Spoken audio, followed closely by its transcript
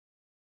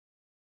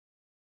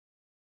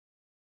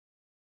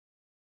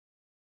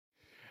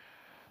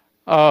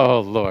Oh,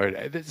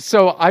 Lord.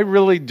 So I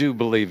really do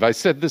believe, I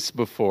said this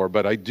before,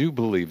 but I do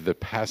believe that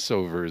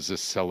Passover is a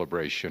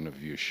celebration of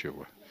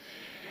Yeshua.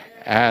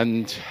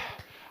 And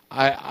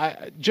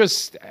I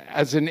just,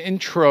 as an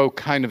intro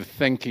kind of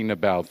thinking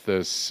about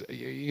this,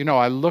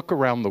 I look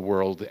around the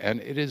world and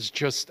it is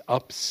just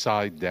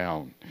upside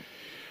down.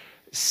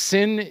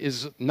 Sin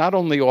is not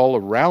only all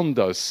around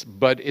us,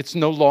 but it's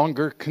no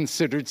longer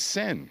considered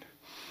sin.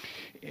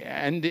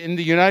 And in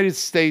the United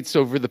States,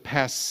 over the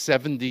past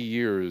 70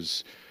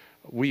 years,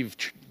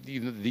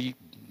 the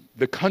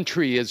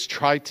country has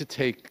tried to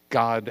take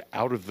God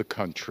out of the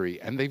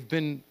country, and they've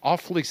been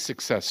awfully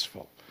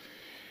successful.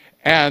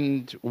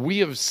 And we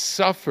have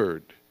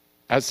suffered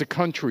as a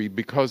country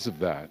because of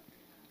that.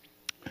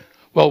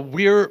 Well,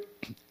 we're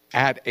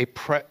at a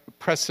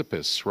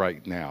precipice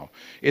right now.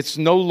 It's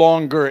no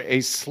longer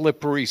a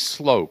slippery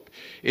slope.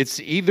 It's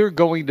either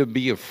going to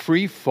be a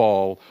free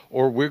fall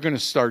or we're going to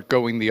start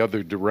going the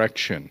other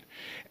direction.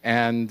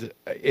 And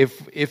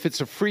if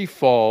it's a free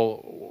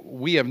fall,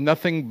 we have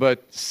nothing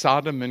but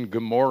Sodom and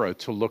Gomorrah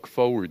to look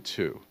forward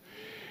to.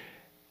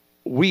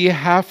 We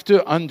have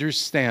to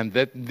understand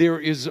that there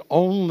is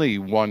only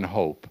one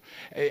hope.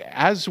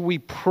 As we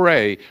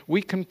pray,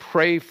 we can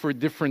pray for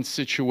different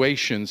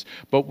situations,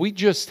 but we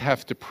just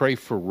have to pray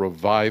for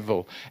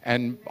revival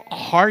and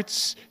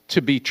hearts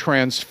to be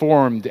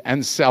transformed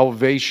and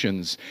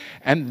salvations.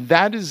 And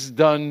that is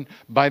done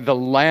by the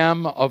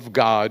Lamb of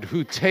God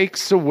who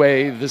takes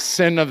away the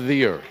sin of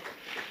the earth.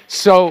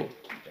 So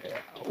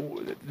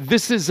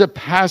this is a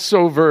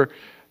Passover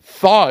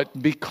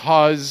thought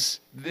because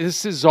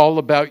this is all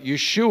about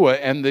Yeshua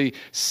and the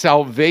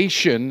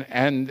salvation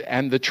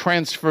and the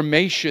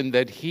transformation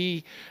that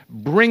he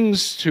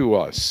brings to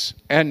us.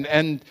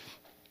 And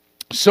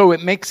so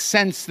it makes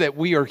sense that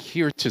we are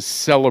here to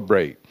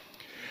celebrate.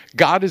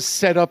 God has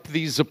set up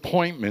these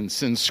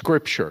appointments in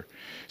Scripture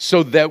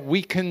so that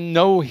we can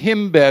know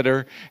him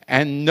better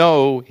and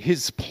know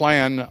his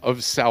plan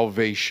of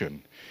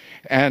salvation.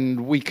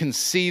 And we can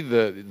see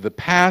the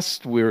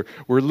past. We're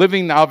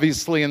living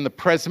obviously in the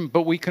present,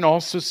 but we can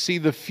also see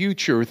the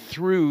future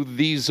through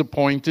these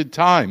appointed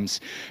times.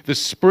 The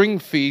spring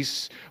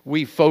feasts,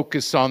 we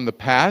focus on the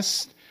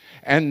past,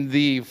 and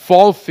the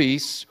fall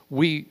feasts,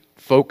 we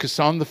focus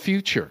on the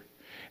future.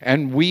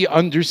 And we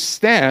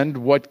understand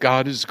what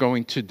God is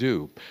going to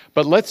do.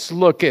 But let's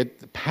look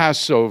at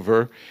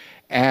Passover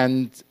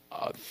and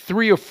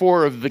 3 or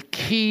 4 of the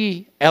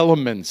key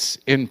elements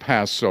in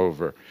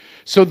Passover.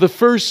 So the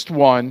first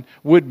one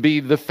would be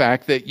the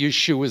fact that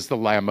Yeshua is the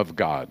Lamb of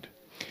God.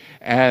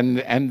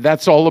 And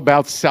that's all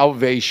about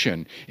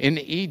salvation. In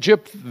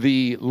Egypt,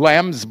 the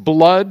lamb's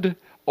blood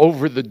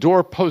over the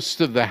doorpost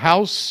of the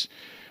house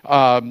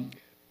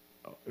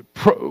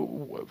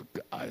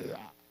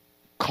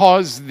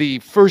caused the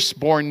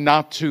firstborn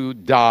not to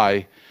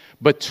die,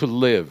 but to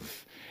live.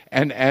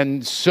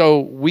 And so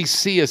we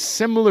see a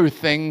similar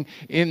thing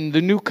in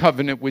the New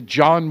Covenant with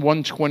John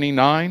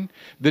 1:29.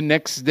 The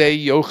next day,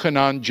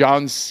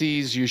 John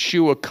sees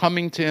Yeshua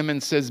coming to him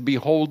and says,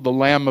 "Behold, the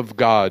Lamb of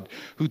God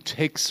who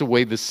takes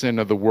away the sin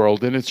of the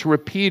world." And it's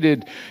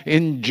repeated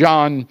in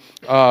John,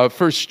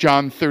 1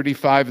 John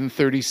 35 and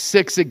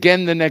 36.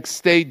 Again, the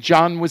next day,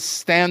 John was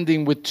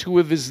standing with 2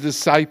 of his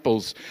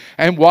disciples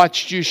and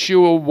watched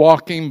Yeshua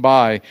walking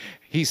by.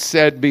 He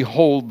said,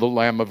 "Behold the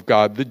Lamb of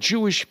God." The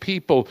Jewish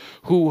people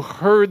who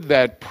heard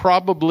that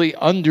probably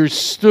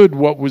understood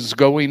what was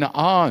going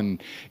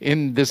on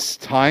in this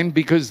time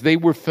because they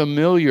were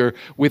familiar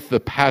with the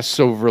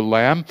Passover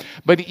lamb.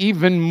 But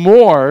even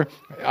more,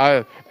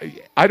 I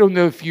don't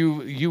know if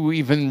you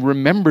even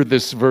remember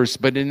this verse,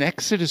 but in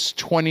Exodus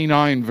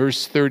 29,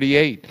 verse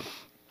 38,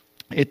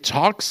 it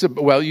talks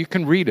about, well, you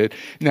can read it.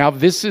 Now,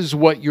 this is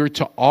what you're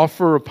to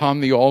offer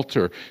upon the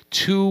altar: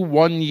 2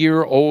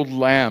 one-year-old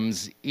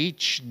lambs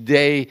each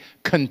day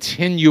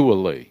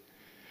continually.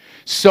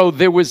 So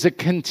there was a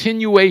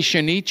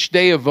continuation each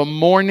day of a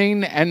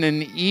morning and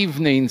an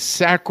evening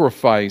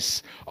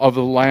sacrifice of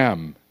a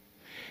lamb.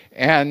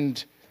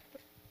 And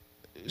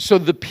so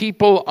the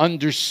people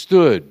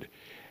understood.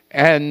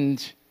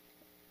 And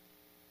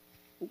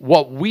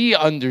what we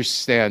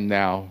understand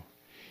now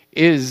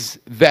is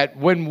that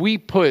when we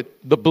put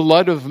the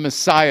blood of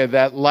Messiah,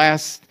 that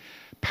last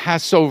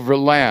Passover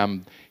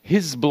lamb,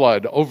 his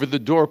blood over the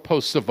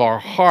doorposts of our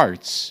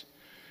hearts,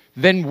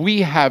 then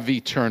we have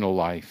eternal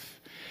life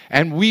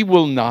and we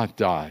will not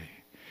die.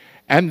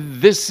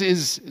 And this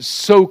is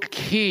so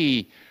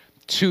key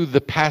to the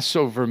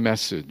Passover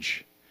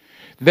message,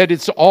 that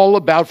it's all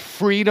about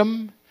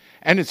freedom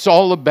and it's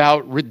all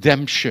about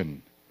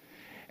redemption.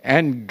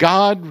 And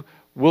God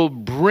will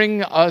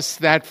bring us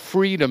that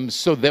freedom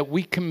so that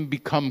we can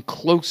become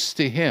close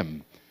to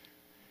him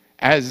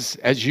as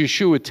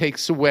Yeshua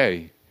takes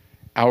away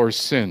our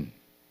sin.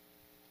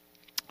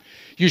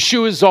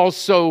 Yeshua is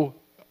also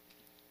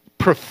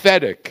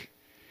prophetic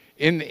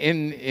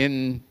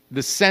in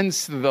the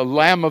sense that the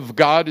Lamb of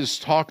God is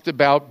talked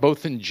about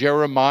both in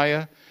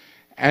Jeremiah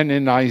and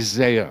in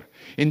Isaiah.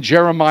 In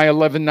Jeremiah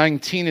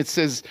 11:19 it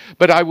says,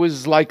 "But I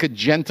was like a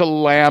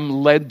gentle lamb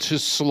led to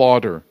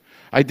slaughter.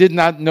 I did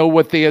not know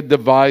what they had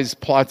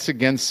devised, plots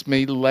against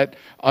me. Let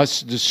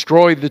us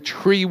destroy the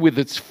tree with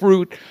its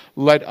fruit.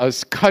 Let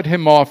us cut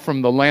him off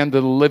from the land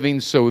of the living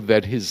so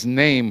that his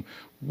name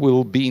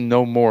will be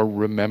no more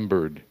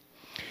remembered.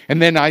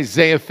 And then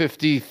Isaiah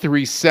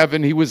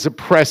 53:7, he was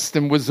oppressed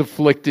and was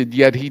afflicted,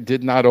 yet he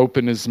did not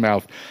open his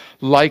mouth.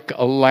 Like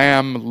a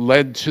lamb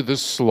led to the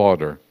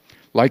slaughter,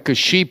 like a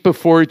sheep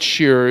before its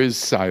shearer is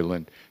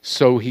silent,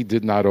 so he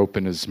did not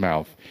open his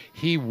mouth.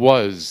 He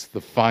was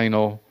the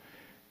final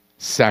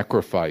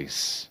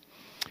sacrifice.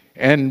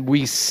 And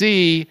we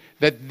see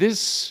that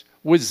this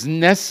was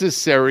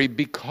necessary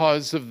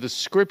because of the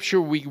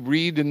scripture we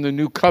read in the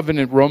New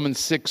Covenant, Romans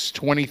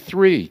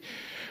 6:23.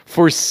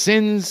 For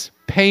sin's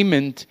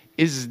payment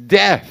is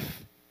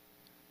death,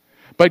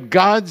 but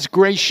God's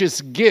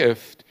gracious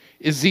gift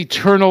is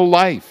eternal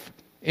life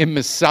in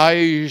Messiah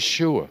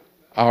Yeshua,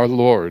 our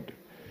Lord.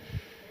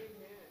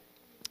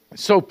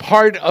 So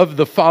part of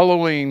the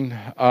following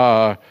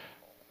another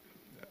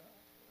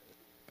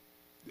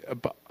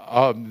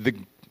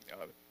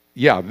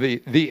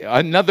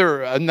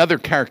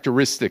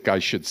characteristic, I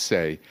should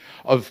say,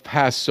 of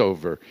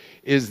Passover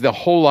is the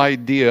whole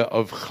idea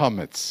of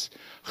chametz.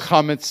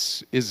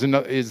 Chametz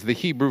is the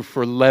Hebrew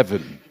for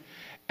leaven,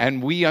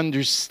 and we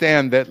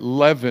understand that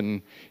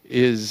leaven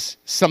is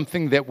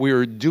something that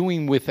we're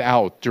doing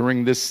without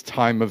during this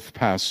time of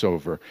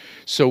Passover.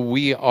 So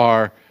we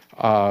are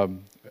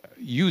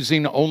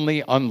using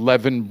only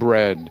unleavened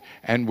bread,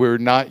 and we're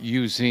not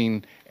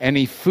using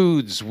any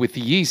foods with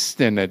yeast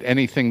in it,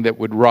 anything that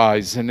would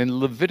rise. And in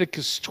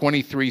Leviticus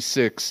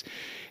 23:6,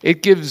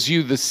 it gives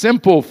you the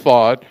simple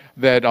thought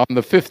that on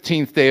the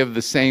 15th day of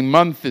the same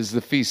month is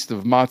the feast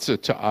of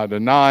matzah to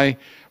Adonai,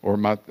 or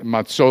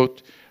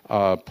matzot,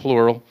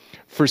 plural.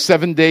 For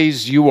 7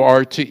 days you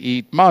are to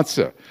eat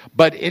matzah.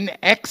 But in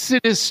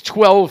Exodus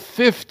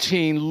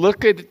 12:15,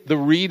 look at the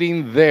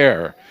reading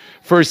there.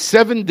 For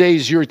 7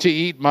 days you're to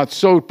eat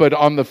matzot, but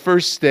on the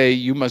first day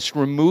you must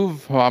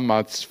remove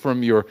hamatz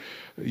from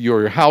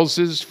your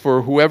houses.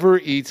 For whoever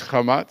eats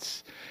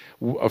hamatz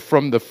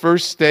from the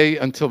first day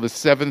until the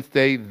seventh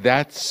day,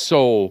 that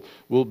soul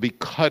will be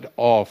cut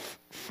off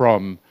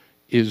from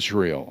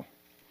Israel.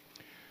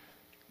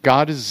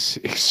 God is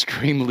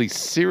extremely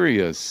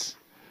serious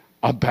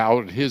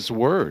about his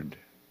word.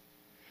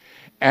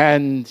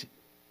 And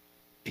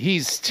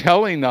he's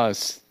telling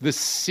us the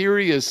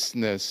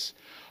seriousness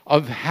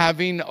of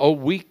having a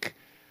week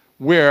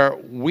where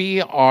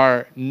we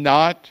are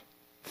not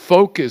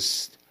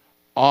focused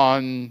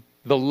on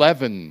the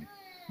leaven,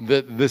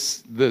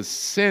 the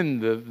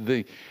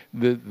sin,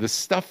 the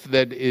stuff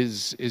that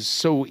is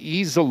so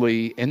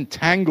easily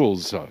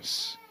entangles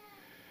us.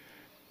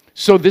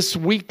 So this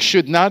week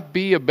should not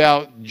be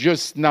about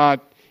just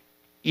not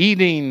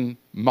eating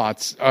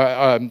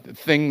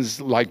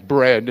things like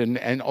bread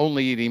and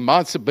only eating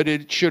matzah, but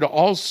it should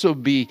also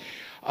be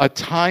a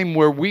time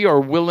where we are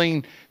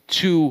willing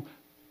to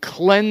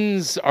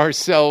cleanse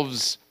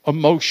ourselves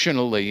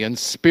emotionally and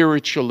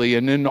spiritually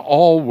and in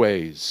all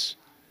ways.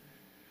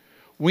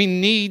 We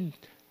need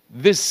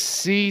this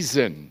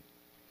season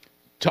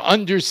to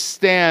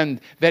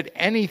understand that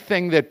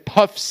anything that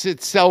puffs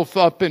itself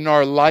up in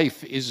our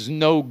life is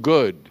no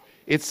good.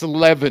 It's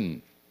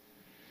leaven.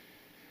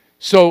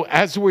 So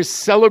as we're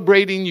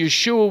celebrating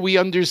Yeshua, we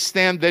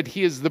understand that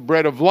he is the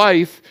bread of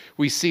life.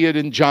 We see it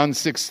in John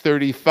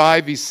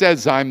 6:35. He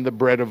says, I'm the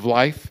bread of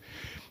life.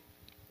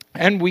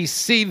 And we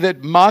see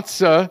that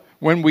matzah,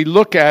 when we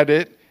look at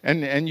it,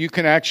 and you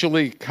can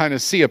actually kind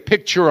of see a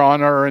picture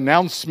on our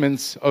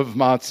announcements of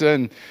matzah,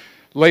 and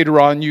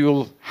later on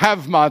you'll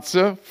have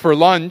matzah for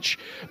lunch,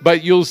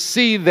 but you'll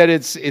see that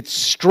it's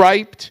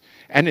striped,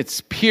 and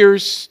it's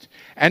pierced,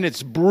 and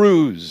it's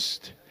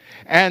bruised.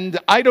 And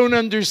I don't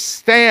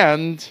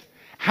understand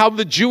how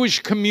the Jewish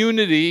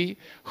community,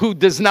 who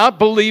does not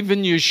believe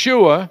in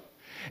Yeshua,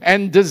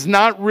 and does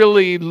not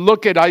really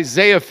look at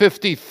Isaiah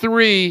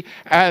 53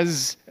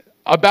 as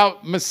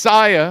about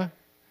Messiah,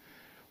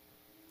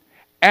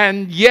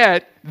 and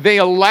yet they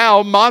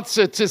allow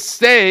matzah to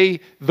stay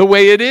the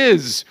way it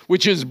is,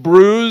 which is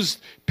bruised,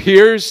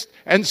 pierced,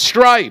 and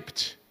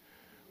striped,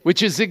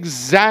 which is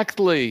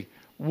exactly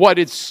what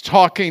it's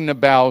talking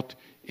about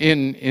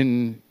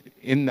in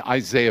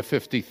Isaiah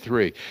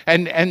 53.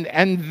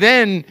 And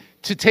then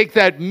to take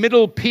that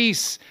middle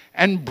piece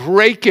and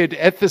break it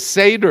at the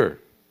Seder,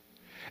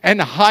 and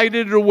hide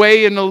it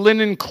away in a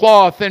linen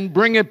cloth, and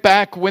bring it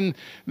back when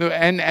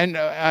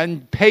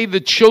and pay the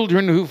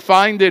children who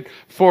find it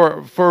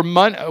for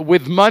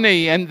with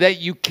money, and that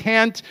you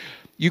can't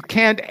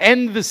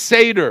end the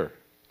Seder.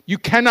 You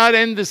cannot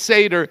end the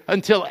Seder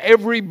until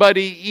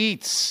everybody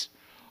eats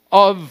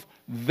of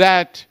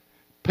that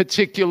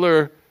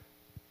particular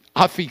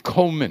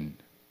afikomen,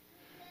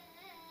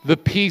 the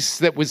piece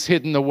that was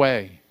hidden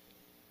away.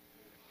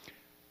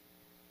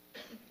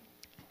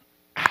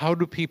 How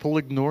do people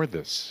ignore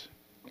this?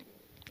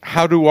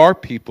 How do our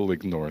people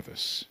ignore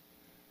this?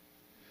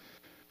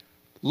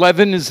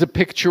 Leaven is a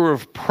picture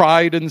of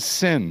pride and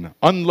sin.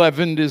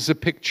 Unleavened is a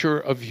picture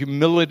of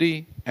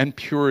humility and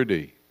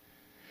purity.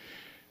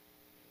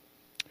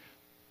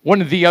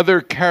 One of the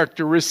other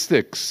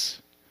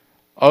characteristics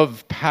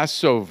of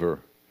Passover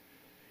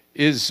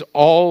is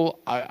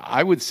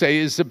I would say,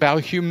 is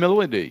about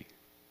humility.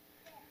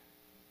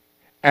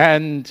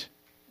 And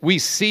we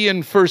see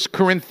in 1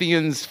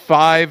 Corinthians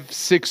 5,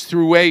 6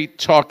 through 8,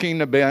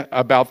 talking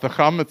about the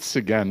chametz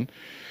again,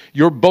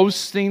 your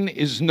boasting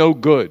is no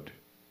good.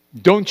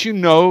 Don't you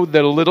know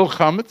that a little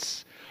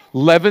chametz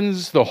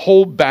leavens the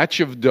whole batch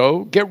of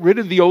dough? Get rid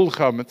of the old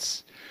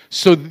chametz,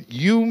 so that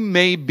you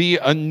may be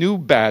a new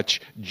batch,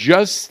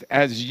 just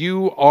as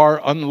you are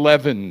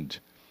unleavened.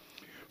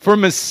 For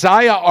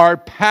Messiah, our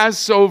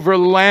Passover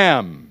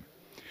lamb,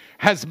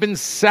 has been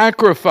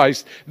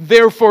sacrificed.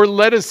 Therefore,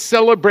 let us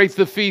celebrate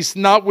the feast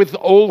not with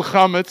old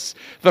chametz,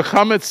 the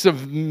chametz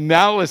of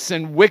malice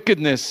and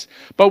wickedness,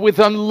 but with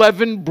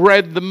unleavened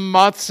bread, the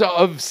matzah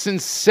of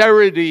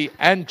sincerity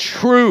and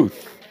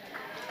truth.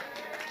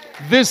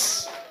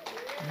 This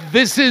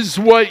is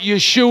what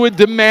Yeshua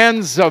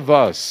demands of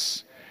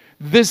us.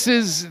 This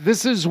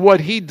is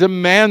what he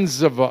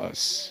demands of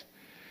us.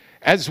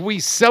 As we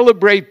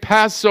celebrate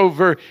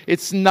Passover,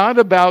 it's not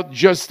about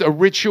just a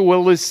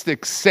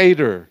ritualistic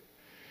Seder.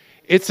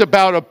 It's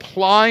about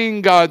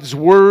applying God's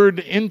word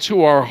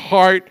into our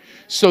heart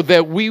so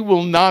that we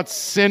will not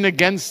sin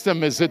against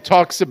him, as it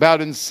talks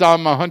about in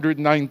Psalm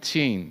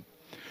 119.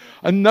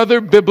 Another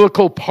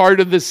biblical part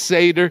of the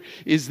Seder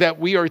is that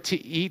we are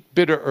to eat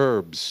bitter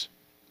herbs.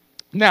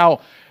 Now,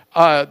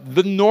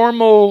 the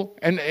normal,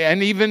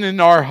 and even in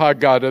our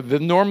Haggadah, the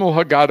normal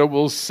Haggadah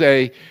will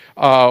say,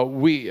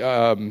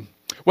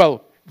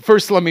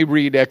 first let me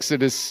read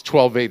Exodus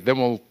 12:8, then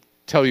we'll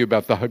tell you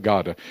about the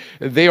Haggadah.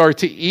 They are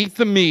to eat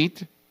the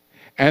meat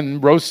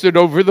and roast it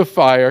over the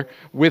fire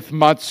with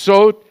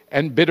matzot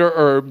and bitter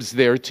herbs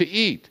there to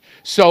eat.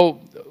 So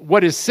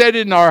what is said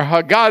in our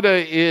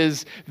Haggadah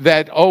is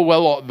that,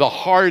 the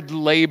hard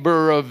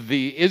labor of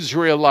the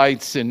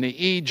Israelites in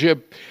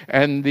Egypt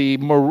and the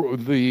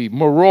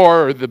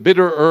maror, the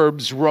bitter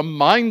herbs,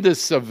 remind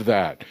us of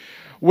that.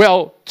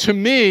 Well, to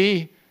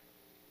me,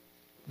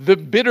 the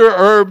bitter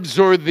herbs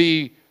or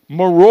the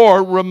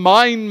maror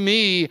remind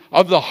me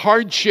of the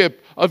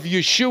hardship of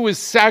Yeshua's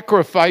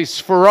sacrifice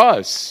for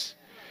us.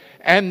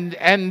 And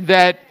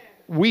that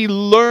we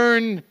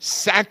learn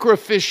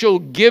sacrificial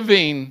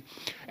giving.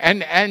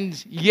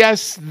 And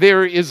yes,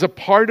 there is a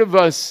part of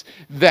us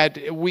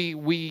that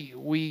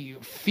we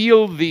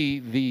feel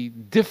the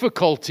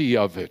difficulty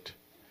of it.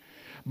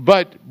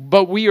 But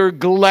we are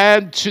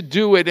glad to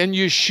do it, and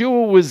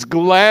Yeshua was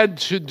glad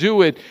to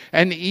do it.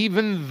 And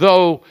even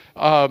though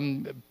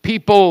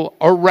people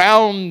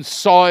around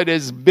saw it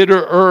as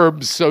bitter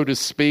herbs, so to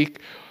speak,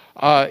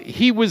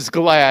 he was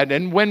glad.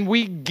 And when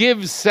we give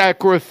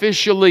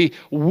sacrificially,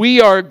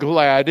 we are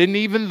glad. And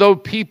even though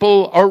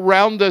people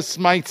around us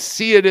might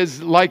see it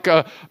as like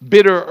a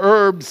bitter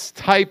herbs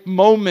type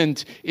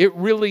moment, it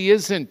really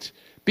isn't,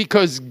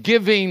 because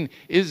giving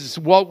is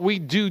what we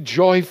do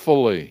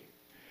joyfully.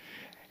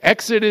 One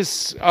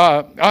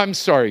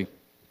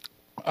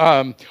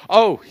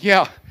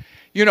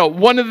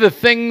of the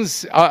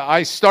things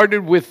I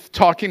started with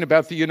talking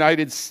about the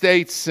United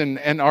States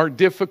and our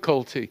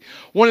difficulty.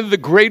 One of the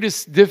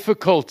greatest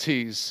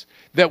difficulties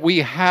that we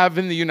have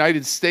in the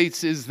United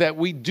States is that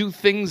we do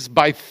things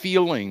by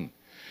feeling.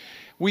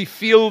 We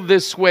feel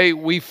this way,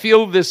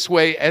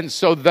 and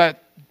so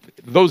that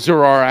those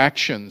are our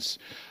actions.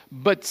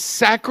 But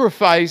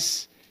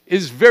sacrifice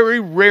is very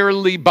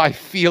rarely by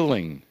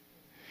feeling.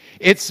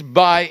 It's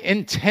by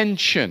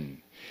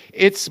intention.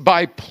 It's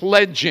by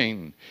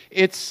pledging.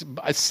 It's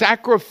a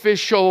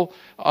sacrificial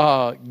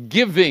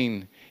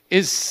giving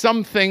is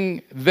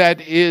something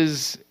that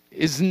is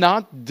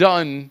not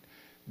done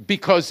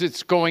because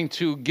it's going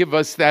to give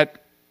us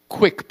that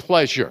quick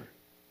pleasure.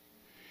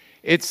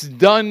 It's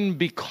done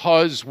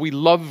because we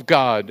love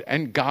God,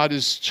 and God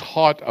has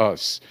taught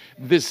us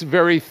this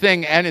very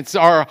thing. And it's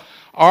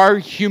our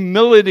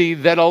humility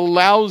that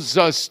allows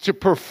us to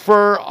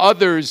prefer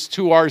others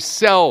to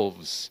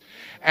ourselves.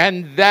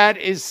 And that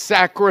is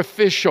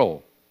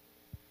sacrificial.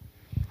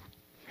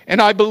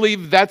 And I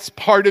believe that's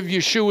part of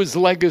Yeshua's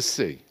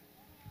legacy.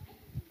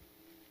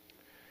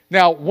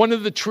 Now, one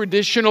of the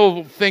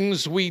traditional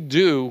things we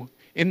do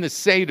in the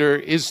Seder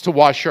is to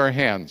wash our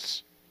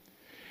hands.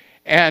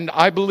 And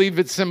I believe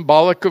it's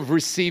symbolic of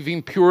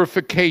receiving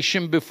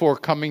purification before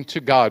coming to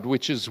God,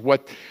 which is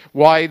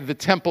why the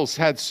temples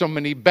had so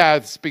many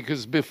baths,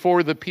 because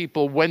before the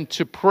people went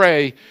to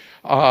pray,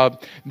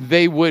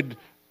 they would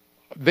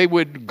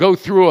go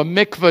through a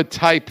mikveh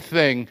type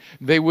thing.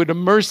 They would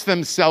immerse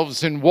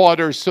themselves in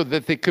water so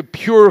that they could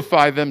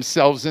purify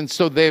themselves, and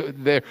so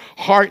their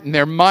heart and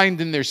their mind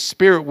and their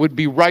spirit would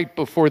be right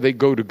before they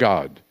go to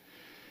God.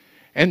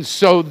 And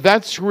so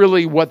that's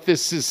really what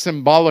this is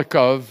symbolic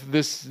of,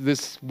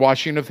 this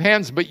washing of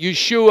hands. But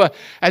Yeshua,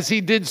 as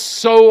he did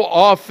so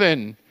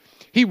often,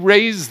 he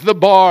raised the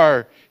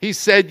bar. He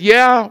said,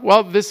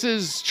 this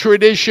is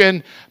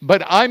tradition,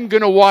 but I'm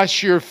going to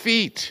wash your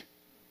feet.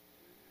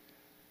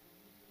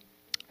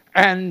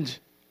 And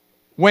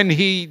when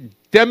he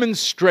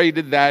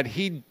demonstrated that,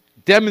 he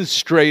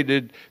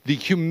demonstrated the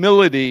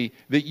humility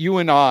that you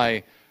and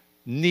I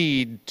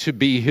need to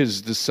be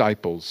his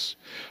disciples.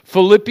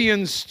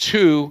 Philippians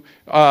 2,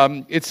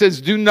 it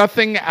says, "Do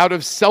nothing out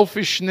of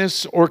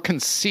selfishness or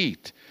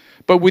conceit,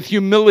 but with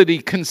humility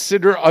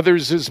consider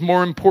others as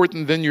more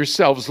important than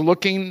yourselves,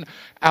 looking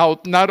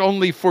out not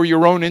only for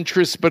your own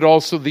interests, but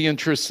also the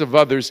interests of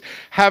others.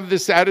 Have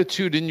this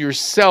attitude in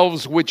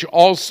yourselves, which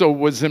also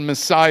was in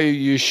Messiah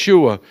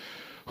Yeshua,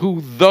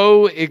 who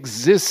though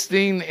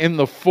existing in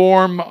the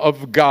form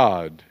of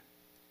God,"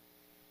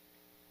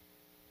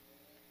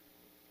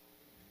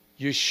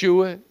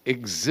 Yeshua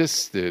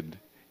existed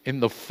in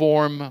the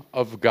form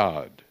of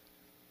God,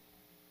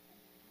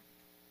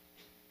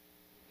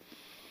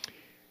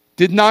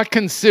 "did not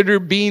consider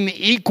being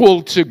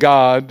equal to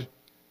God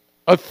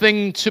a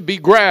thing to be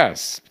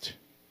grasped."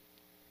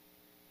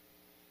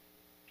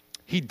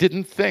 He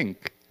didn't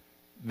think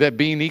that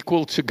being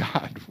equal to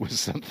God was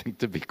something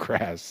to be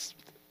grasped.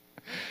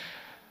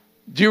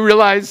 Do you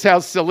realize how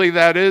silly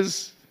that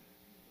is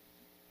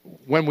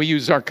when we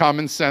use our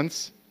common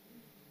sense?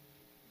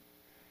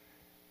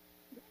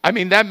 I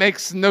mean, that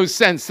makes no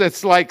sense.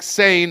 That's like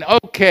saying,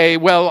 okay,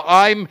 well,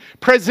 I'm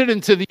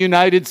president of the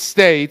United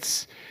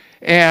States,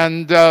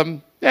 and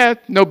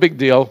no big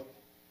deal.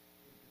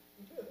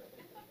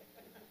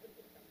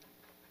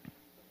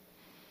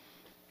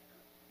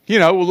 You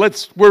know,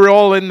 we're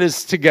all in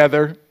this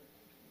together.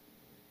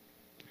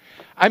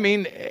 I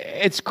mean,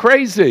 it's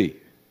crazy.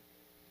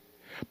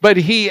 But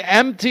he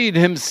emptied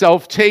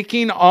himself,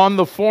 taking on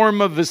the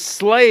form of a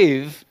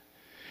slave,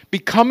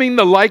 becoming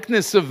the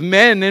likeness of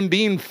men, and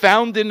being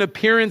found in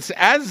appearance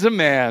as a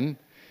man.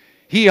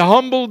 He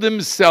humbled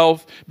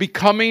himself,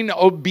 becoming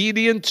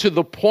obedient to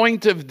the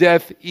point of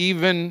death,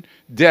 even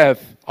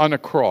death on a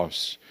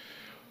cross.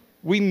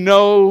 We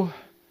know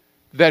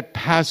that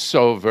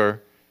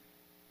Passover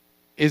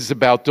is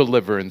about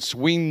deliverance.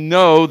 We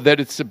know that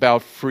it's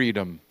about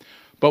freedom.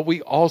 But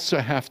we also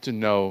have to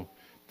know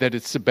that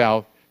it's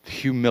about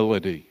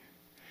humility.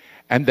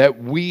 And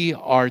that we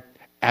are,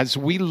 as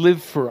we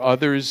live for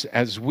others,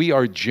 as we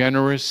are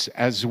generous,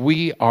 as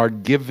we are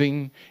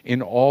giving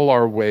in all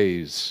our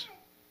ways,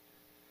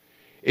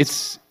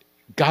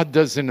 God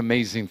does an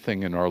amazing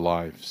thing in our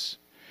lives.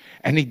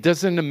 And he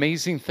does an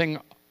amazing thing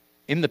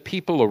in the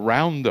people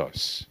around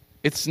us.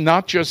 It's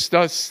not just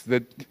us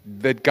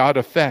that God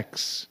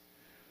affects.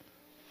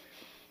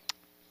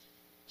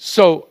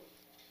 So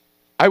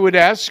I would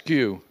ask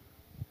you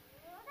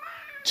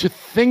to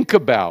think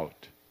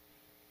about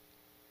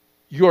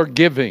your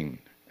giving.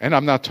 And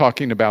I'm not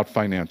talking about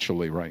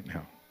financially right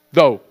now,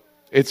 though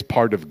it's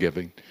part of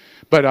giving.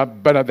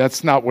 But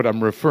that's not what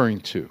I'm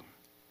referring to.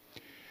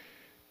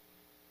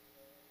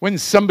 When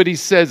somebody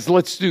says,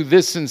 let's do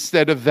this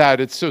instead of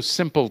that, it's so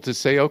simple to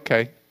say,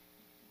 okay.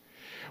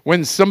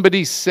 When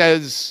somebody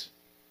says,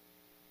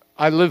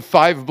 I live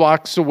 5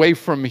 blocks away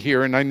from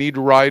here and I need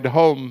a ride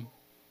home,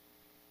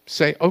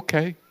 say,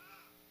 okay.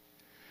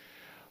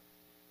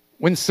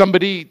 When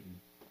somebody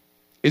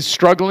is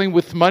struggling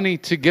with money,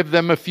 to give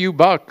them a few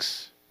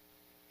bucks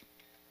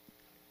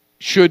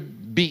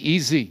should be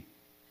easy.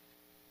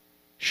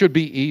 Should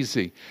be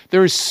easy.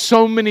 There are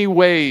so many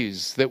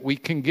ways that we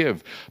can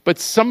give, but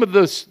some of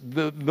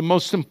the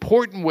most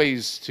important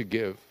ways to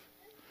give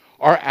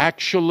are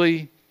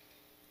actually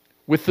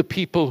with the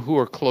people who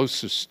are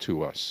closest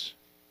to us.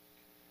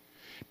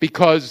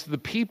 Because the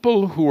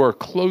people who are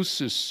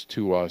closest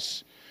to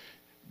us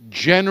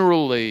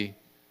generally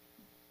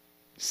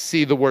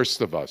see the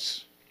worst of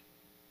us.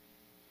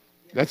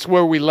 That's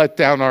where we let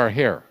down our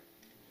hair.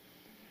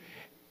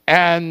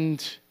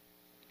 And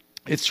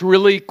it's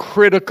really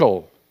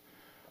critical,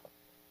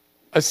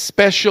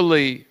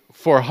 especially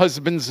for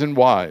husbands and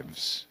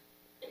wives,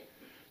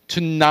 to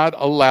not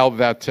allow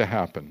that to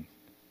happen,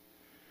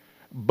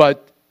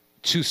 but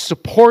to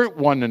support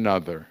one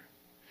another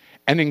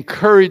and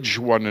encourage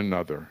one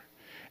another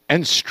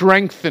and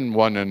strengthen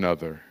one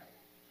another.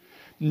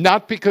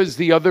 Not because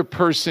the other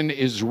person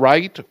is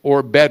right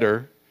or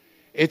better,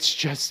 it's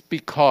just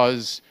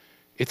because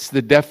it's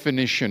the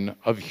definition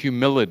of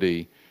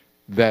humility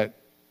that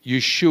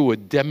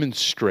Yeshua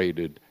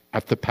demonstrated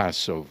at the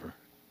Passover.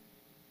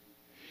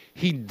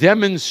 He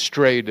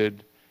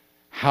demonstrated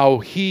how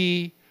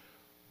he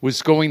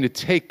was going to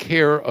take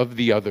care of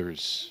the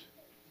others.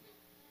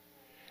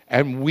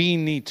 And we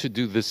need to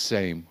do the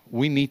same.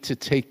 We need to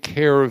take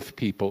care of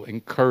people,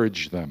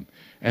 encourage them,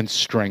 and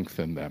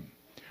strengthen them.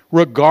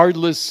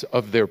 Regardless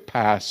of their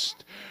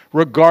past,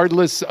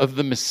 regardless of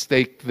the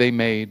mistake they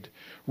made,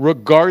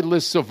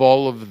 regardless of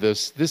all of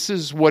this, this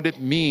is what it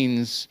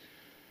means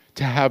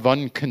to have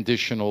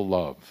unconditional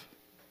love.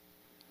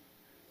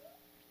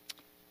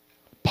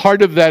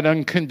 Part of that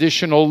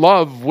unconditional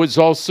love was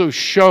also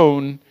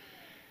shown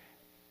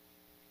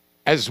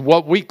as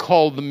what we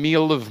call the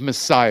meal of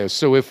Messiah.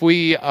 So if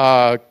we,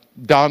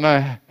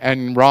 Donna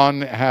and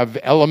Ron, have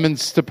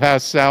elements to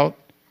pass out.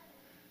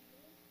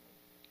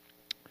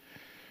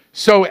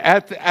 So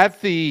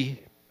at the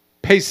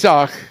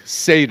Pesach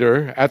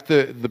Seder, at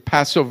the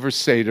Passover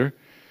Seder,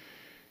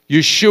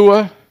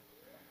 Yeshua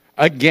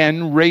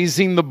again,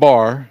 raising the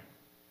bar,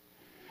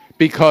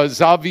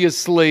 because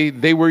obviously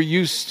they were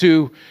used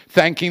to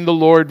thanking the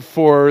Lord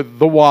for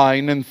the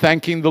wine and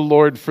thanking the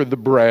Lord for the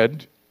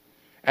bread,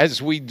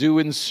 as we do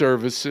in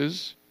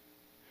services.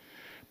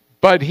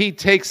 But he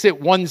takes it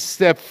one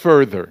step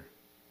further.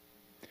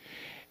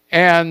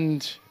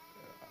 And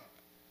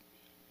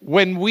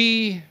when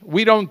we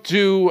don't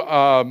do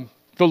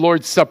the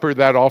Lord's Supper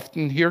that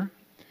often here,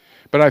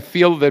 but I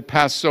feel that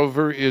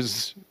Passover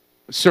is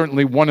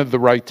certainly one of the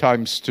right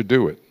times to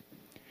do it.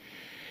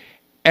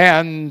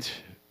 And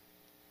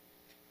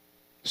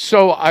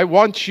so I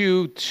want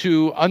you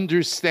to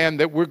understand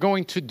that we're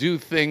going to do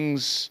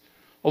things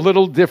a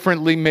little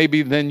differently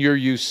maybe than you're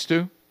used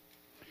to,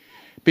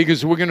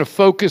 because we're going to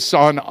focus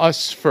on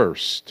us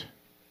first,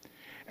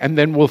 and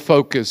then we'll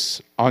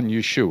focus on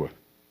Yeshua.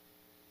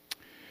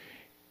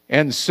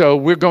 And so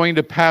we're going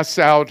to pass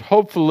out,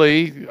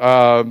 hopefully,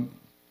 the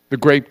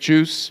grape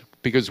juice,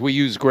 because we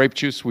use grape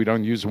juice, we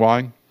don't use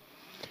wine.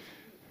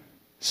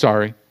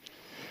 Sorry.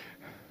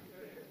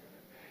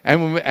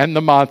 And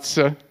the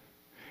matzah,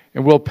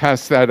 and we'll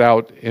pass that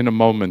out in a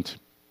moment.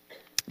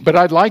 But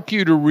I'd like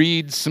you to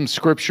read some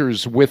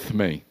scriptures with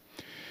me.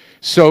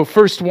 So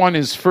first one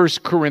is 1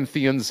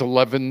 Corinthians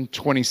 11,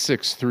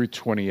 26 through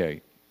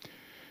 28.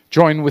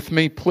 Join with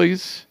me,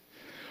 please.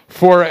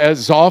 For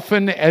as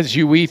often as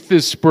you eat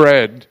this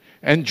bread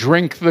and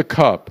drink the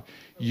cup,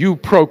 you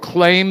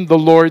proclaim the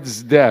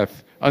Lord's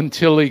death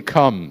until he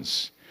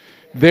comes.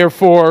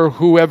 Therefore,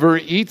 whoever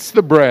eats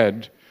the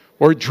bread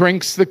or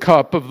drinks the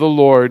cup of the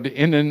Lord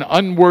in an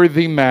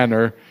unworthy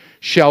manner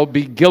shall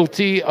be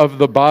guilty of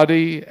the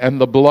body and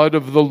the blood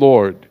of the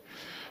Lord.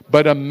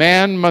 But a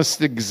man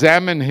must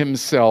examine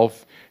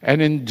himself,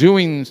 and in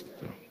doing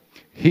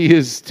he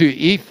is to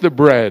eat the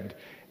bread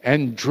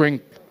and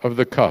drink of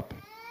the cup.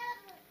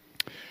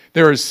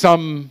 There are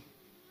some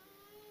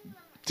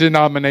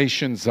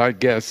denominations, I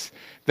guess,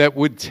 that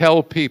would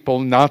tell people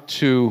not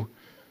to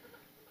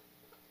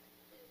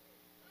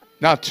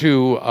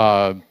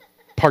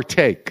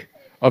partake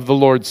of the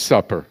Lord's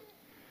Supper.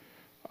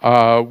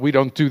 We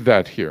don't do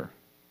that here.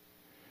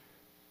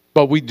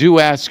 But we do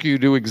ask you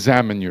to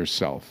examine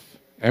yourself,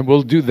 and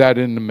we'll do that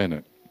in a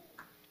minute.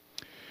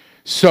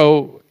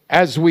 So,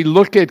 as we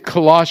look at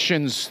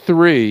Colossians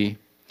 3,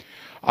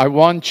 I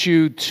want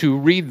you to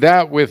read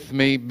that with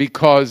me,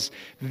 because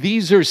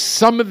these are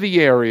some of the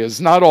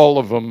areas, not all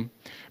of them,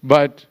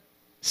 but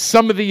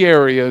some of the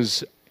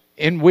areas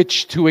in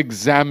which to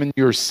examine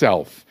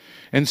yourself.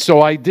 And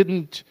so I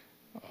didn't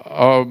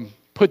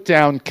put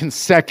down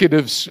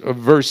consecutive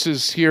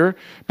verses here,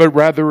 but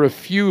rather a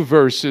few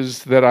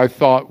verses that I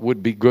thought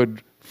would be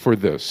good for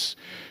this.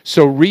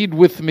 So read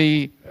with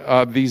me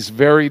these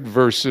varied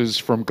verses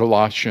from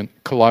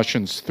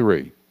Colossians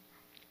 3.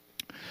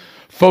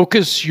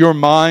 Focus your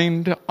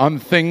mind on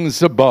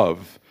things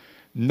above,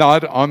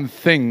 not on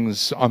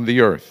things on the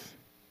earth.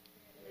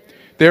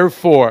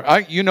 Therefore,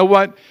 you know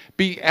what?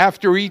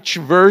 After each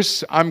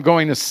verse, I'm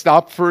going to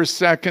stop for a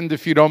second,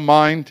 if you don't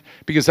mind,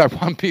 because I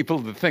want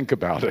people to think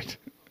about it.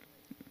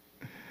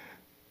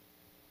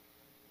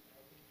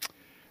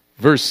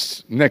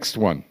 Next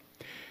one.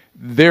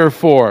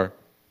 Therefore,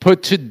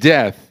 put to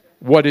death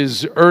what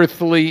is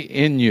earthly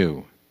in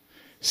you: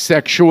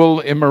 sexual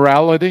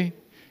immorality,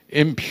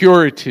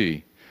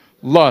 impurity,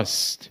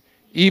 lust,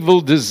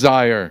 evil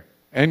desire,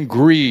 and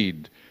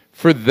greed,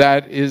 for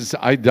that is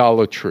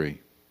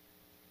idolatry.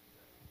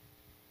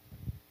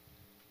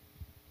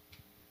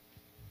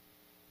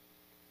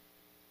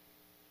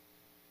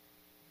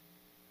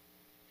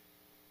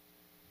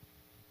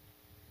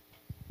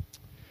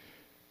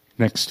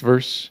 Next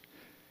verse.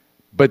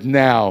 But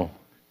now,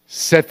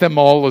 set them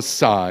all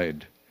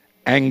aside: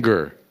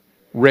 anger,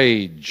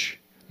 rage,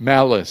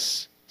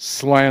 malice,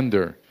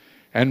 slander,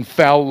 and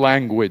foul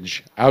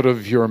language out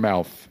of your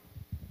mouth.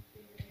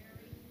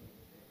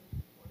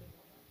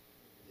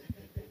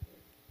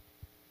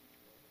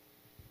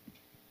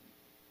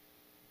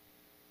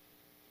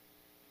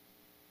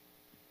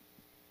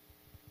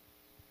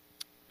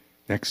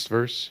 Next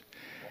verse.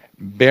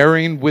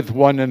 Bearing with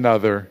one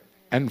another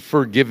and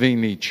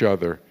forgiving each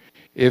other,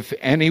 if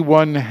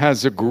anyone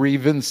has a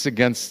grievance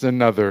against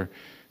another,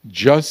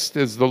 just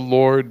as the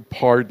Lord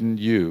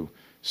pardoned you,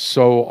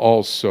 so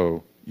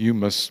also you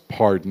must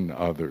pardon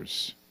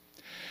others.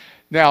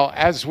 Now,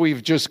 as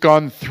we've just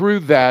gone through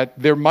that,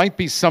 there might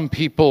be some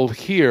people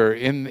here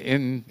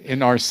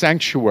in our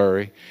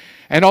sanctuary,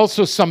 and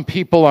also some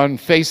people on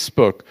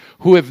Facebook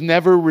who have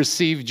never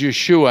received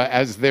Yeshua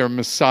as their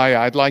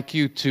Messiah. I'd like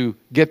you to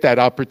get that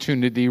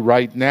opportunity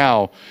right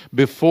now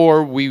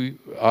before we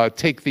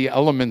take the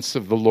elements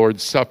of the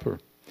Lord's Supper.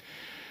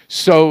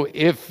 So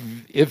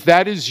if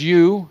that is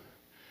you,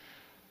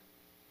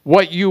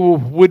 what you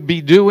would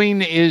be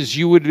doing is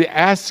you would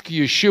ask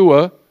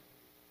Yeshua,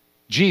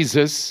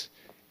 Jesus,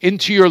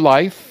 into your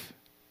life,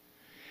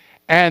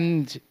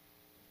 and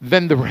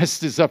then the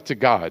rest is up to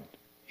God.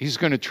 He's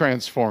going to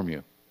transform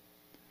you.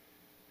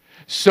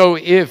 So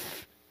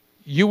if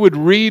you would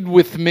read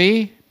with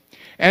me,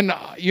 And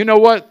you know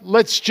what?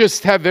 Let's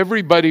just have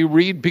everybody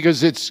read,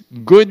 because it's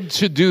good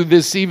to do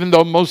this even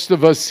though most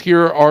of us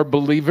here are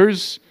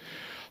believers.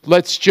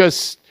 Let's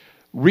just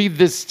read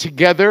this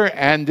together,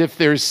 and if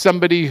there's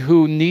somebody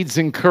who needs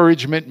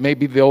encouragement,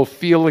 maybe they'll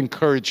feel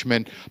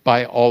encouragement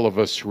by all of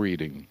us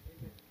reading.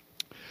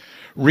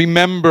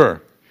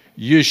 Remember,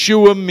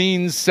 Yeshua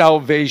means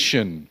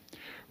salvation.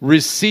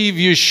 Receive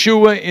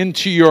Yeshua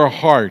into your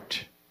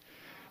heart.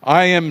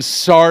 I am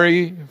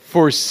sorry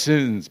for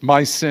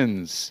my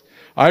sins.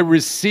 I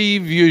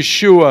receive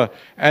Yeshua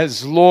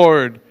as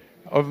Lord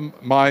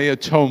of my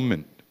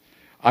atonement.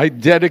 I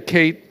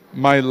dedicate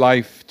my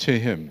life to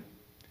him.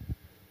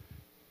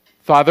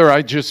 Father,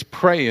 I just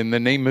pray in the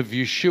name of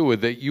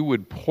Yeshua that you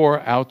would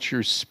pour out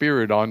your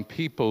Spirit on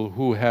people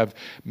who have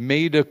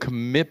made a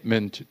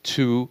commitment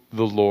to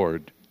the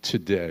Lord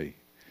today.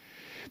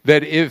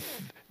 That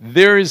if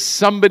there is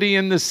somebody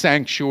in the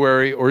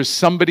sanctuary or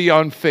somebody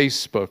on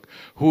Facebook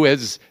who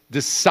has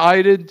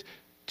decided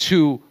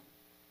to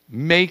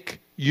make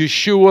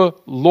Yeshua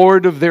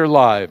Lord of their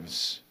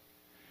lives,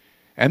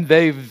 and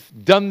they've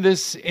done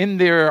this in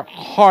their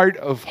heart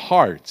of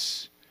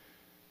hearts,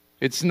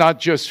 it's not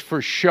just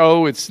for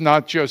show, it's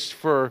not just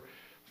for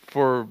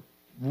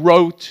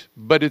rote,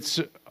 but it's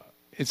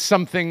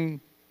something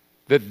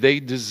that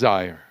they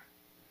desire.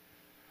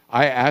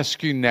 I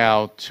ask you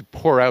now to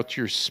pour out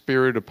your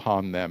Spirit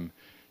upon them,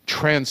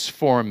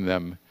 transform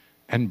them,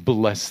 and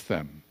bless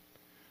them.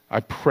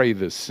 I pray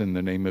this in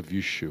the name of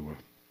Yeshua.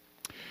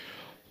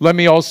 Let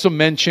me also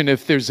mention,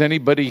 if there's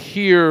anybody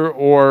here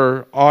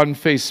or on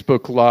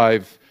Facebook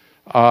Live,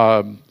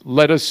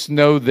 let us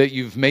know that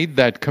you've made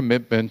that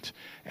commitment,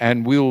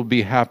 and we will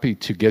be happy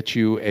to get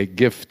you a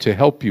gift to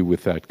help you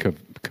with that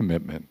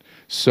commitment.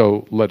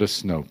 So let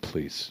us know,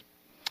 please.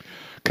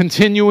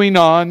 Continuing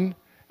on,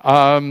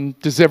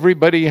 does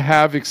everybody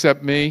have,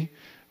 except me?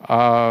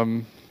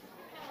 No,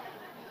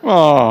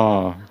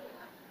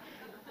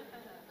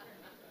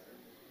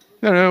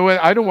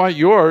 I don't want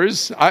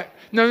yours. I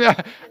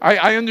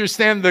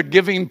understand the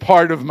giving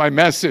part of my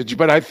message,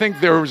 but I think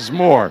there's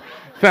more.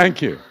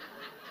 Thank you.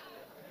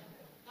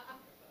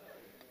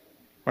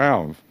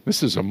 Wow,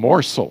 this is a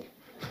morsel.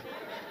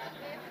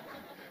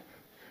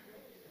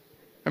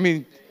 I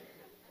mean,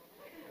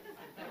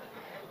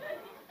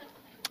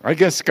 I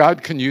guess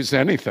God can use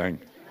anything.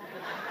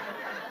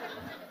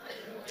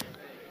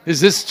 Is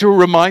this to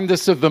remind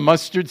us of the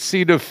mustard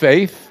seed of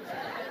faith?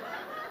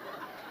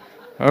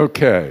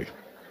 Okay.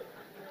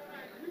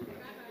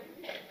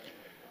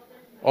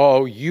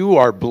 Oh, you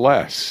are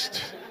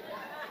blessed.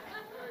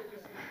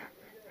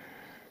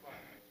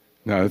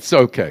 No, it's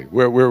okay.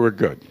 We're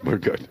good. We're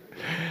good.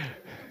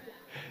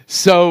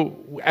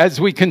 So,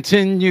 as we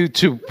continue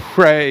to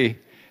pray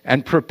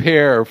and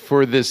prepare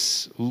for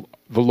this,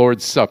 the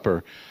Lord's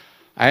Supper,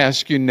 I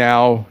ask you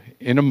now,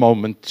 in a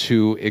moment,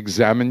 to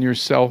examine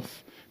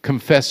yourself,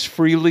 confess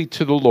freely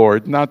to the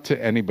Lord, not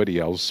to anybody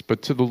else,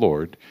 but to the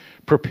Lord.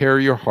 Prepare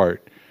your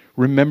heart.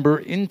 Remember,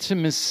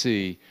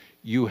 intimacy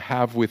you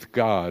have with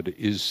God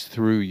is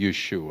through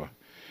Yeshua.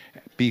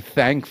 Be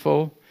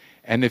thankful,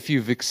 and if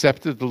you've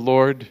accepted the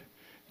Lord,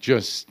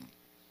 just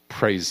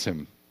praise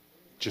him.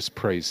 Just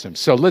praise him.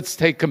 So let's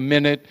take a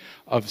minute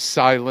of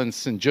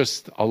silence and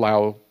just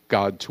allow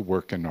God to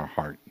work in our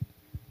heart.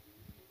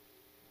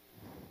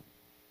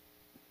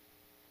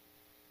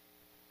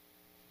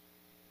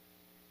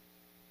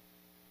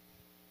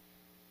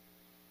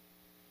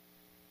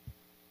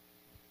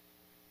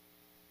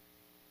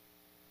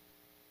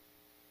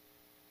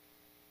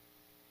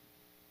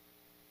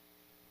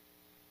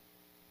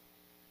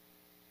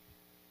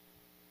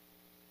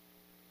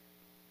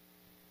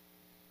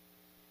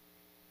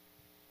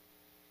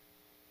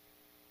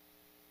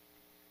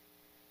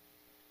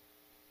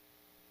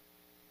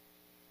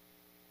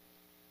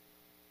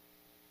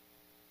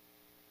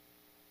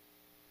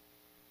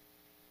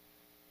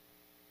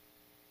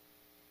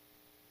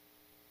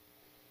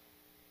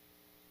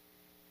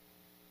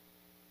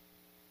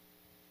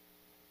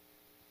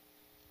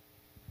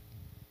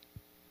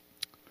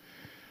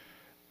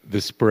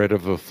 This bread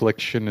of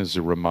affliction is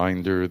a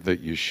reminder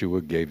that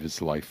Yeshua gave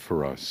his life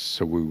for us.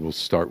 So we will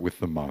start with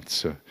the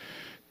matzah.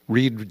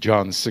 Read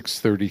John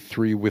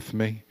 6:33 with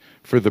me.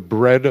 For the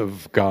bread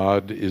of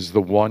God is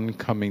the one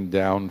coming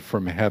down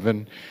from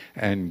heaven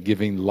and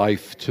giving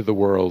life to the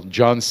world.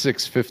 John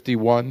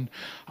 6:51,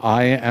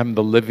 I am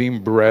the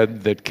living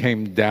bread that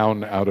came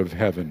down out of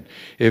heaven.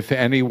 If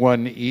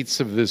anyone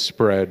eats of this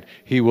bread,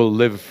 he will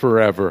live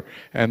forever.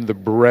 And the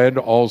bread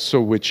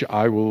also which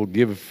I will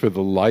give for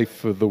the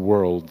life of the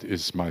world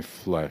is my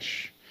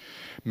flesh.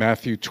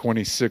 Matthew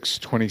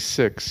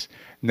 26:26,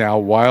 now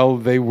while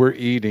they were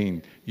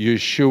eating,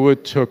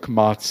 Yeshua took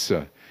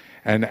matzah.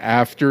 And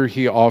after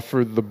he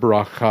offered the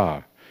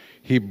bracha,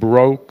 he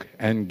broke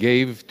and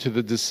gave to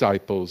the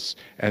disciples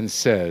and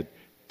said,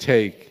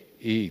 take,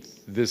 eat,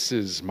 this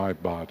is my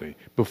body.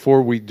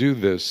 Before we do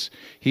this,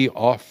 he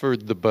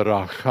offered the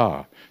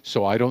bracha.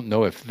 So I don't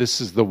know if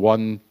this is the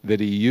one that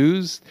he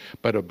used,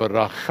 but a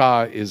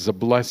bracha is a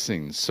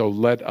blessing. So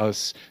let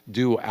us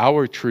do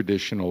our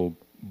traditional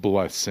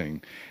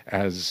blessing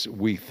as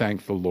we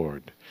thank the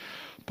Lord.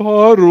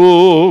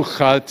 Baruch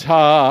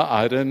atah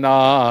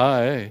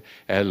Adonai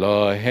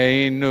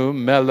Eloheinu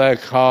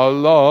melech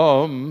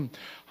haolam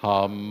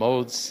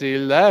hamotzi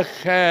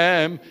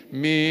lechem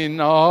min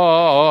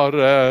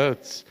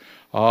haaretz.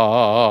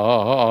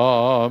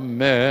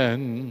 Amen.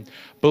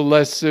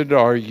 Blessed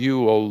are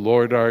you, O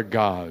Lord our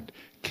God,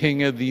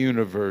 King of the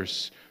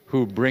universe,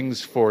 who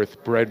brings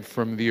forth bread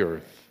from the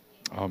earth.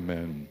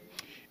 Amen.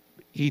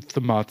 Eat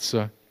the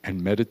matzah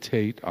and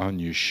meditate on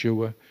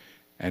Yeshua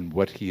and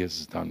what he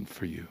has done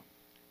for you.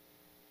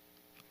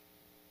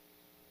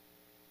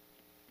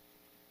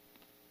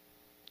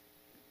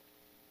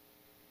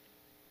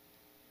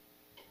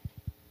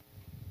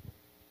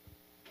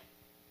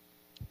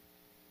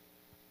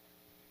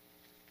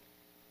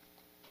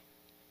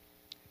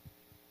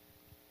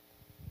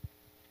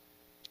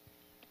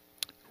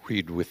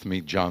 Read with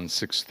me John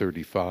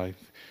 6:35.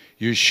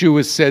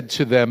 Yeshua said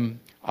to them,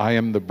 I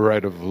am the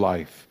bread of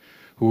life.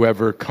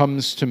 Whoever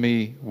comes to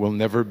me will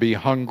never be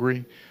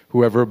hungry.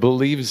 Whoever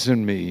believes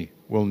in me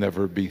will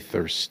never be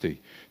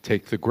thirsty.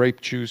 Take the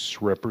grape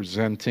juice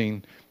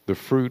representing the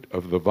fruit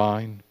of the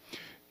vine.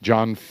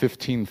 John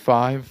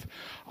 15:5.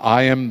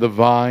 I am the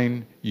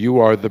vine, you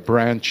are the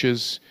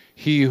branches.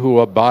 He who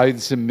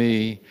abides in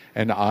me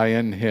and I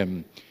in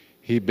him,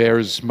 he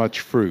bears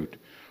much fruit.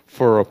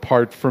 For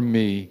apart from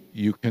me,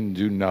 you can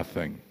do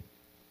nothing.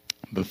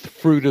 The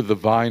fruit of the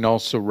vine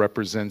also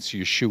represents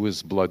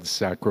Yeshua's blood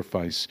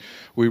sacrifice.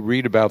 We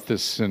read about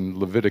this in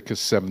Leviticus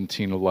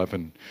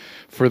 17:11.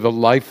 For the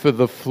life of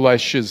the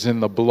flesh is in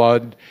the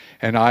blood,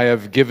 and I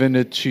have given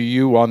it to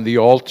you on the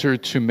altar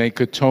to make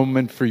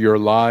atonement for your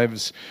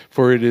lives,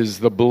 for it is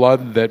the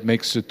blood that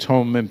makes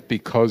atonement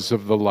because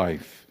of the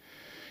life.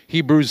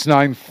 Hebrews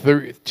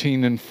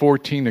 9:13 and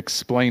 14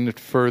 explain it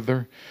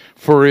further.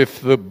 For if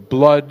the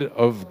blood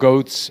of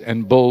goats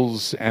and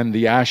bulls and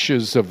the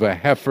ashes of a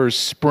heifer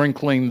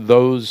sprinkling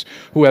those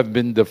who have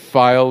been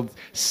defiled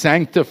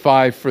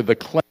sanctify for the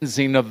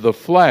cleansing of the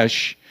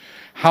flesh,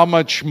 how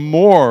much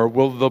more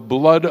will the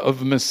blood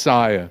of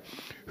Messiah,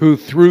 who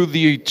through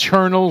the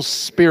eternal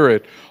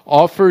Spirit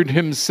offered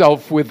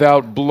himself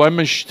without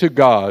blemish to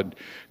God,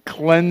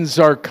 cleanse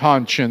our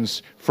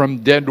conscience from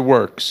dead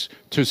works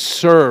to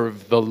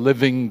serve the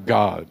living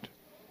God.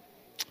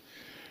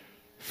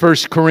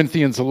 1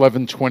 Corinthians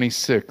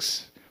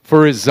 11:26.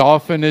 For as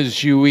often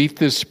as you eat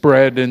this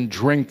bread and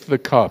drink the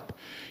cup,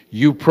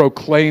 you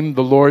proclaim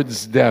the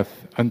Lord's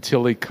death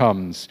until he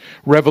comes.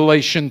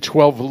 Revelation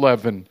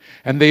 12:11.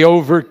 And they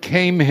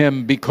overcame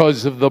him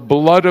because of the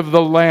blood of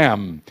the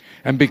Lamb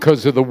and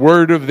because of the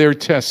word of their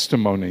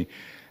testimony.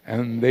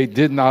 And they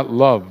did not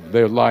love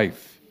their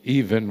life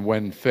even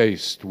when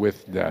faced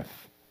with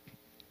death.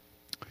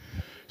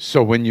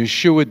 So when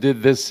Yeshua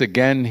did this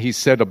again, he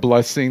said a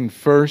blessing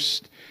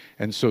first.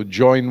 And so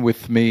join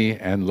with me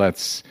and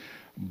let's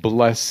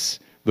bless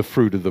the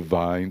fruit of the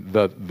vine,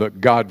 the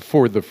God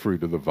for the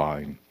fruit of the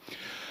vine.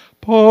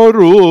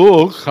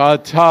 Baruch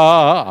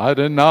atah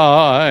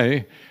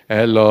Adonai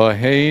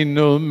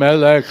Eloheinu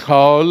melech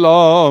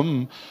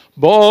haolam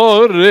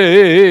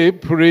borei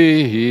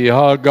pri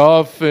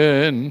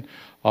hagafen.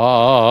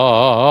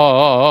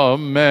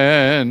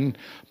 Amen.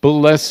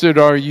 Blessed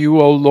are you,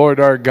 O Lord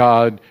our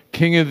God,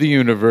 King of the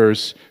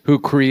universe, who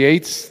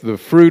creates the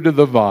fruit of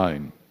the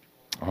vine.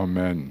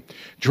 Amen.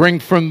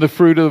 Drink from the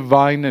fruit of the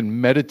vine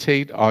and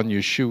meditate on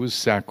Yeshua's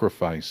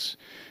sacrifice.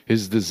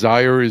 His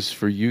desire is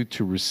for you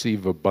to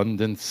receive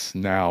abundance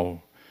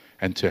now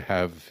and to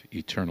have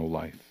eternal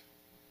life.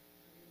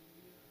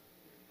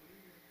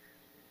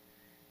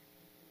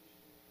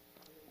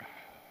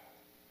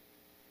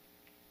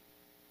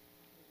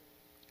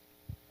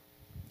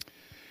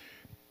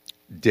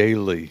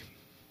 Daily,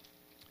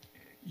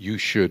 you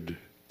should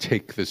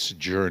take this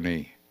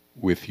journey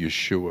with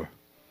Yeshua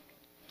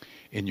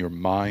in your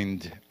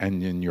mind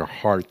and in your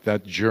heart.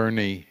 That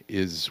journey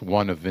is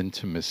one of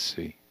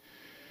intimacy.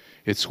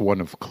 It's one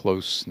of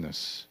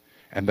closeness.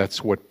 And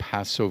that's what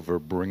Passover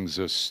brings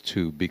us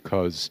to,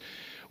 because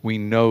we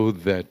know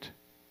that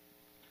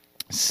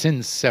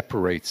sin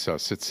separates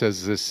us. It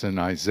says this in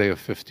Isaiah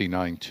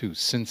 59:2.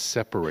 Sin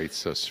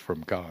separates us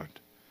from God.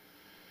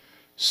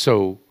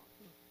 So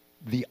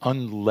the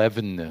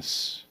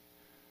unleavenedness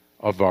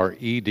of our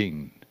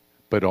eating,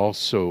 but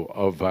also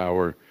of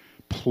our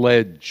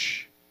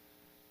pledge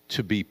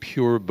to be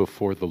pure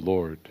before the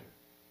Lord.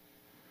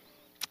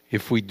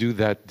 If we do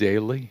that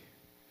daily,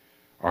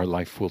 our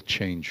life will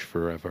change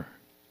forever.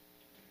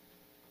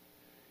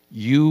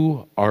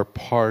 You are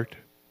part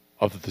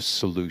of the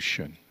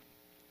solution.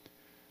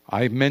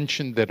 I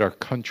mentioned that our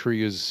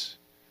country is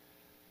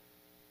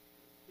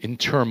in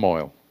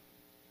turmoil.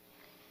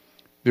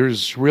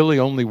 There's really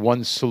only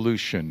one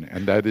solution,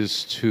 and that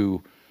is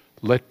to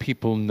let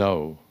people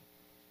know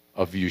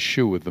of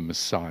Yeshua the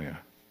Messiah.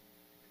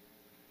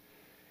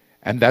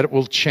 And that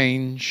will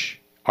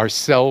change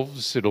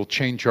ourselves, it'll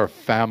change our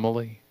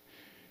family,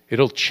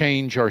 it'll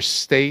change our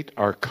state,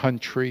 our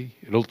country,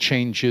 it'll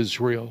change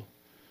Israel,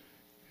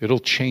 it'll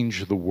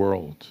change the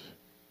world.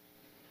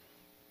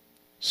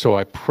 So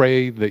I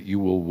pray that you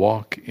will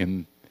walk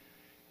in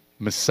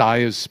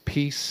Messiah's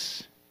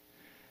peace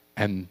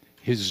and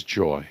his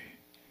joy.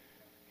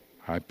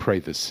 I pray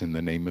this in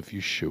the name of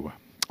Yeshua.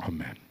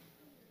 Amen.